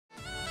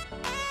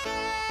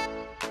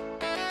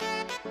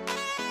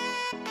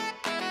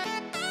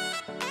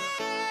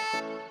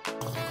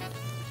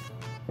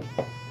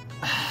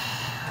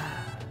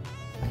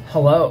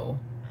Hello.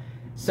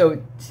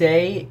 So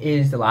today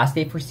is the last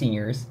day for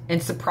seniors,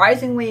 and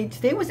surprisingly,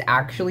 today was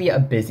actually a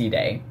busy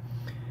day.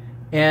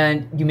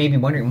 And you may be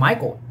wondering,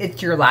 Michael,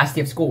 it's your last day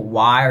of school.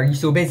 Why are you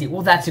so busy?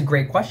 Well, that's a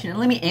great question, and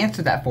let me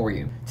answer that for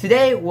you.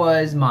 Today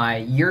was my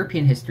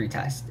European history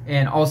test.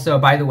 And also,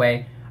 by the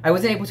way, I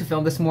wasn't able to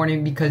film this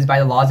morning because by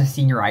the laws of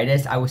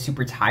senioritis, I was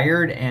super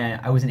tired and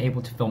I wasn't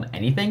able to film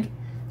anything.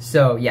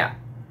 So yeah.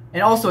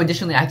 And also,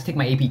 additionally, I had to take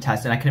my AP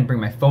test and I couldn't bring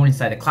my phone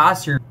inside the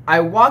classroom. I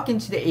walk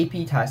into the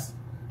AP test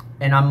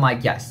and I'm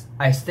like, yes,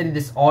 I studied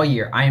this all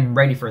year. I am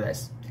ready for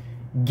this.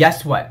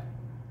 Guess what?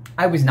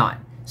 I was not.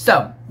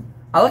 So,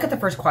 I look at the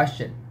first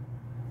question.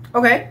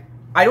 Okay,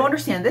 I don't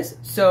understand this,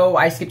 so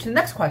I skip to the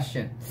next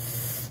question.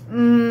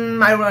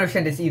 I don't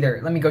understand this either.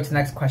 Let me go to the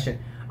next question.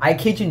 I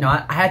kid you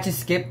not, I had to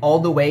skip all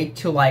the way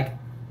to like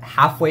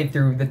halfway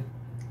through the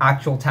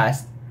actual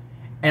test,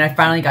 and I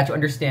finally got to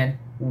understand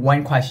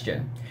one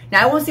question.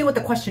 Now, I won't say what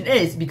the question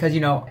is because, you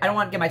know, I don't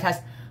want to get my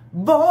test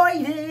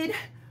voided,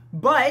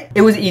 but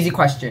it was an easy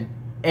question.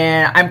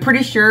 And I'm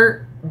pretty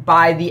sure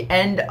by the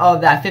end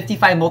of that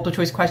 55 multiple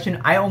choice question,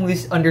 I only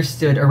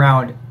understood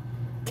around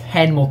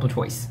 10 multiple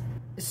choice.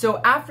 So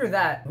after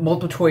that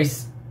multiple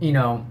choice, you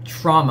know,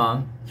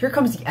 trauma, here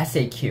comes the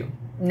SAQ.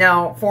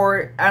 Now,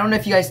 I don't know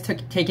if you guys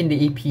taken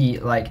the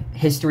AP like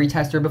history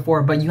tester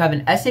before, but you have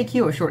an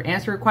SAQ, a short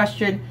answer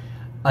question,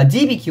 a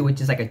DBQ,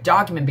 which is like a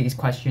document-based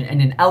question,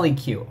 and an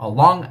LEQ, a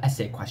long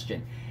essay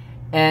question.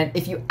 And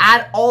if you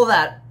add all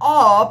that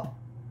up,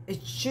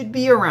 it should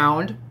be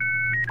around,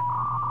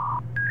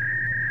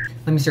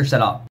 let me search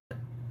that up,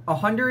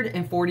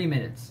 140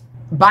 minutes.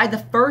 By the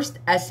first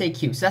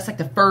SAQ, so that's like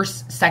the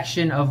first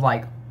section of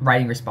like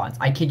writing response,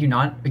 I kid you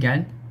not,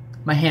 again,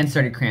 my hand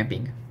started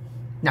cramping.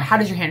 Now, how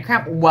does your hand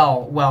cramp?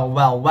 Well,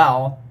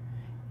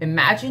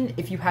 imagine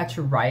if you had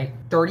to write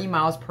 30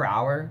 miles per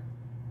hour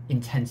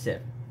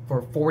intensive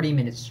for 40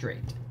 minutes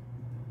straight.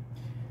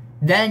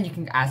 Then you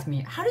can ask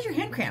me, how does your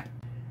hand cramp?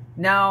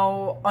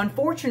 Now,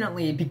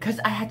 unfortunately, because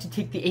I had to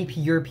take the AP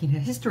European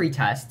history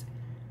test,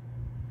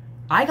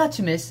 I got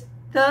to miss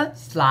the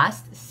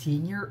last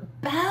senior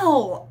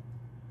bell.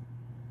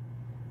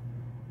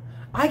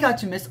 I got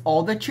to miss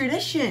all the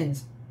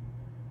traditions.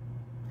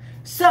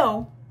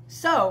 So,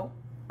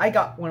 I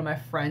got one of my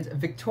friends,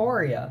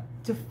 Victoria,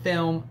 to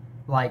film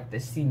like the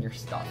senior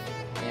stuff.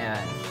 And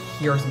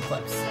here are some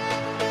clips.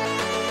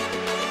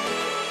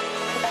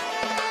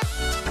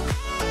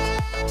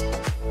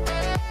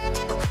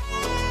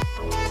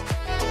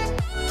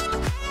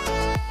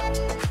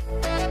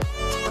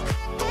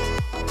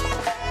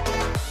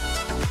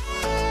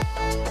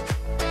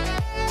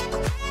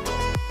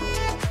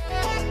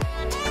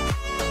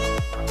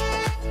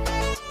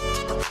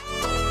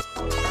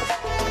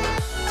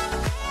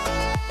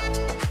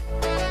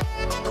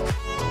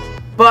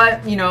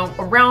 But, you know,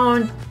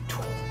 around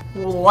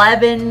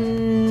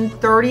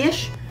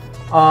 11:30ish,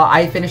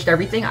 I finished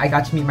everything. I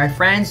got to meet my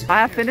friends. I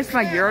have finished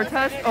my Euro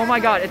test. Oh my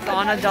god, it's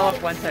Ana de la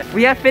Fuente.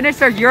 We have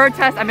finished our Euro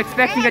test. I'm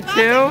expecting a 2.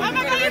 Oh my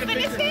god, you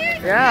finished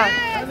it? Yeah.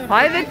 Yes.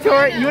 Hi,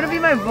 Victoria. You want to be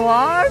my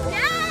vlog?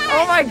 Yes.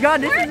 Oh my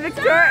god, this is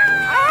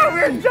Victoria. Oh,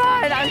 we're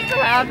done. I'm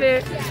so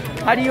happy.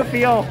 How do you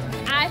feel?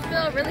 I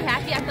feel really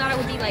happy. I thought I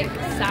would be like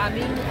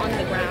sobbing on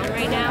the ground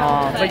right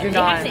now. But you're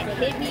not. It hasn't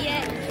hit me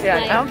yet. Yeah,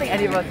 like, I don't think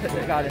any of us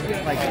got it.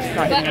 Like, it's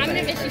not but hitting I'm us.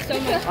 gonna miss you so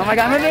much. Oh my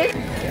god, I'm gonna miss.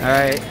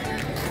 Alright.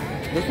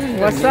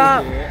 What's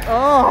up?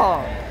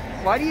 Oh,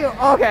 why do you?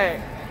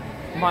 Okay.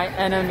 My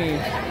enemy.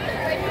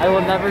 I will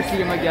never see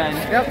him again.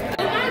 Yep.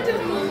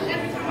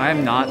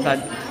 I'm not that.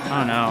 I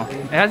don't know.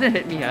 It hasn't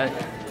hit me yet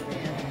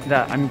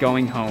that I'm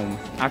going home.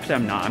 Actually,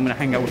 I'm not. I'm gonna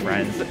hang out with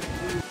friends.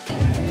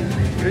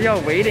 What are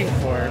y'all waiting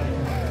for?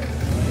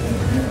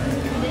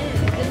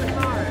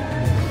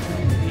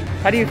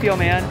 How do you feel,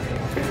 man?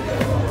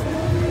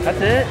 That's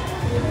it?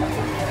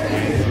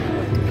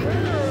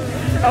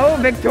 Oh,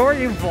 Victoria,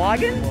 you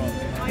vlogging?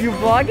 You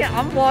vlogging?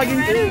 I'm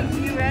vlogging too.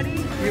 You ready?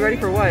 You ready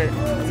for what?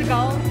 To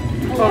go.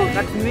 Oh,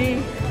 that's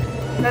me.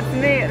 That's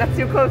me. That's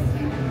too close.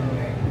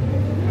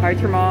 Hi,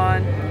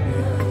 Tremont.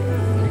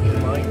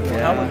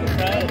 How was the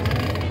test?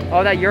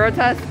 Oh, that Euro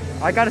test?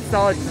 I got a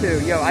solid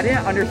 2. Yo, I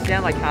didn't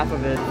understand like half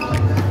of it.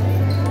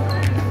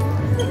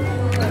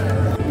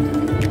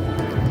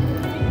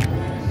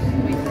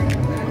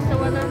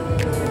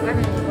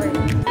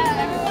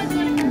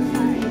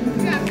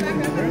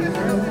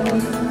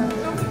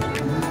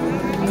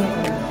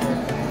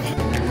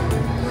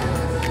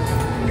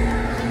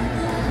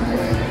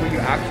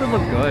 Actually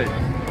look good.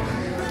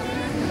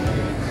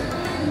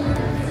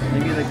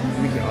 Maybe like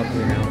we get up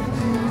here now.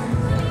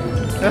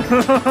 Get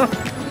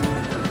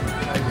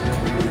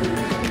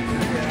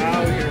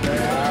out here, man.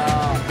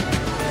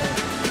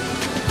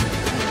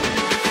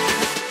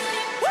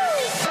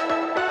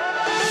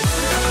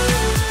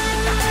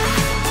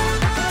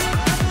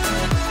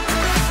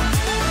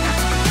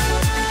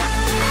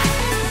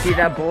 See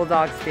that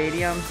Bulldog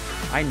Stadium?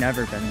 I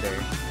never been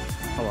there.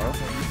 Hello?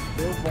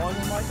 Still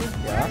vlogging, Michael?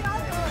 Yeah.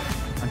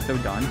 I'm so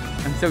done.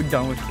 I'm so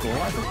done with school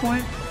at this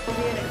point.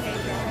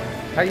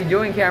 How you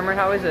doing, Cameron?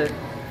 How is it?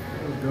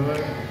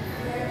 Good.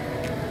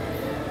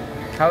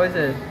 How is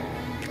it?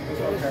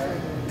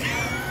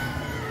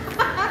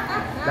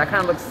 That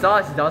kind of looks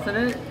sus, doesn't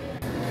it?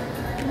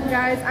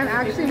 Guys, I'm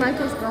actually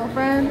Michael's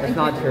girlfriend. It's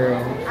not true.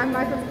 I'm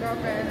Michael's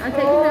girlfriend. I'm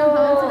taking him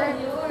home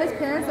today. His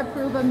parents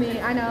approve of me.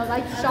 I know,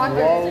 like shocker.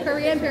 Whoa.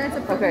 Korean parents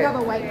approve Okay. of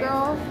a white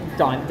girl.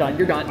 Done,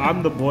 you're done.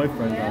 I'm the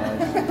boyfriend,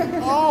 guys.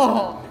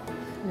 Oh!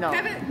 No.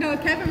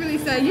 Kevin really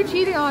said, you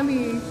cheating on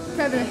me.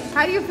 Kevin,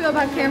 how do you feel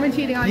about Cameron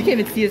cheating on You you? can't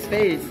even see his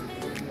face.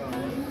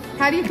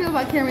 How do you feel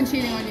about Cameron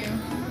cheating on you?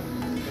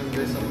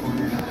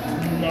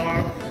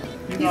 No.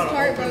 He's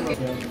heartbroken.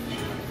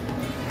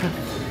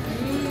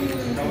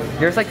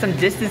 There's like some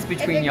distance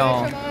between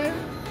y'all.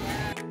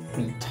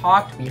 We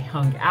talked, we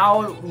hung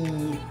out,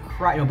 we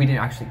cried. No, we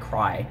didn't actually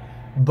cry,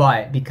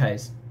 but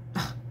because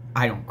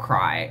I don't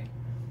cry.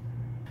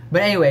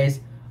 But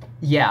anyways,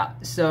 yeah,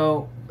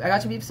 so I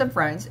got to meet some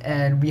friends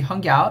and we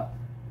hung out,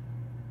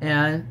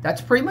 and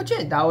that's pretty much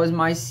it. That was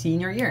my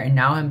senior year, and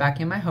now I'm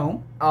back in my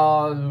home.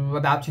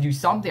 About to do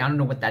something. I don't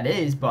know what that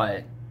is,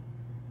 but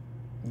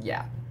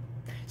yeah.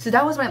 So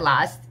that was my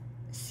last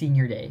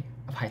senior day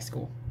of high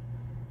school.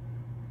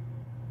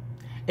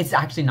 It's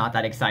actually not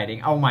that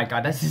exciting. Oh my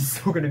god, this is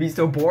so gonna be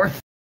so boring.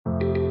 I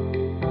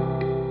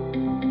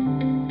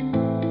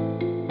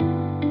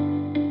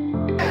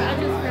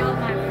just failed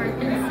my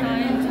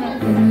Frankenstein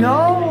test.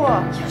 No!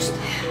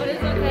 But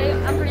it's okay.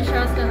 I'm pretty sure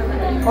I'll still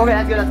have it. Okay,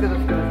 that's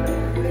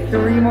good.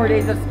 3 more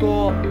days of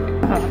school.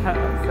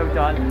 I'm so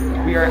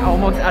done. We are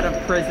almost out of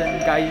prison,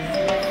 guys.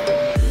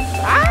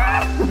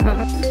 Ah!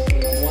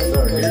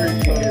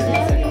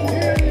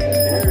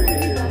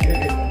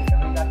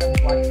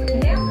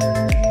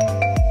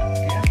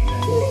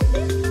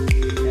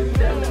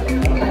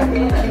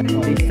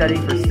 They study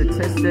for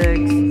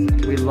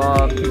statistics. We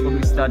love people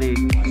who study.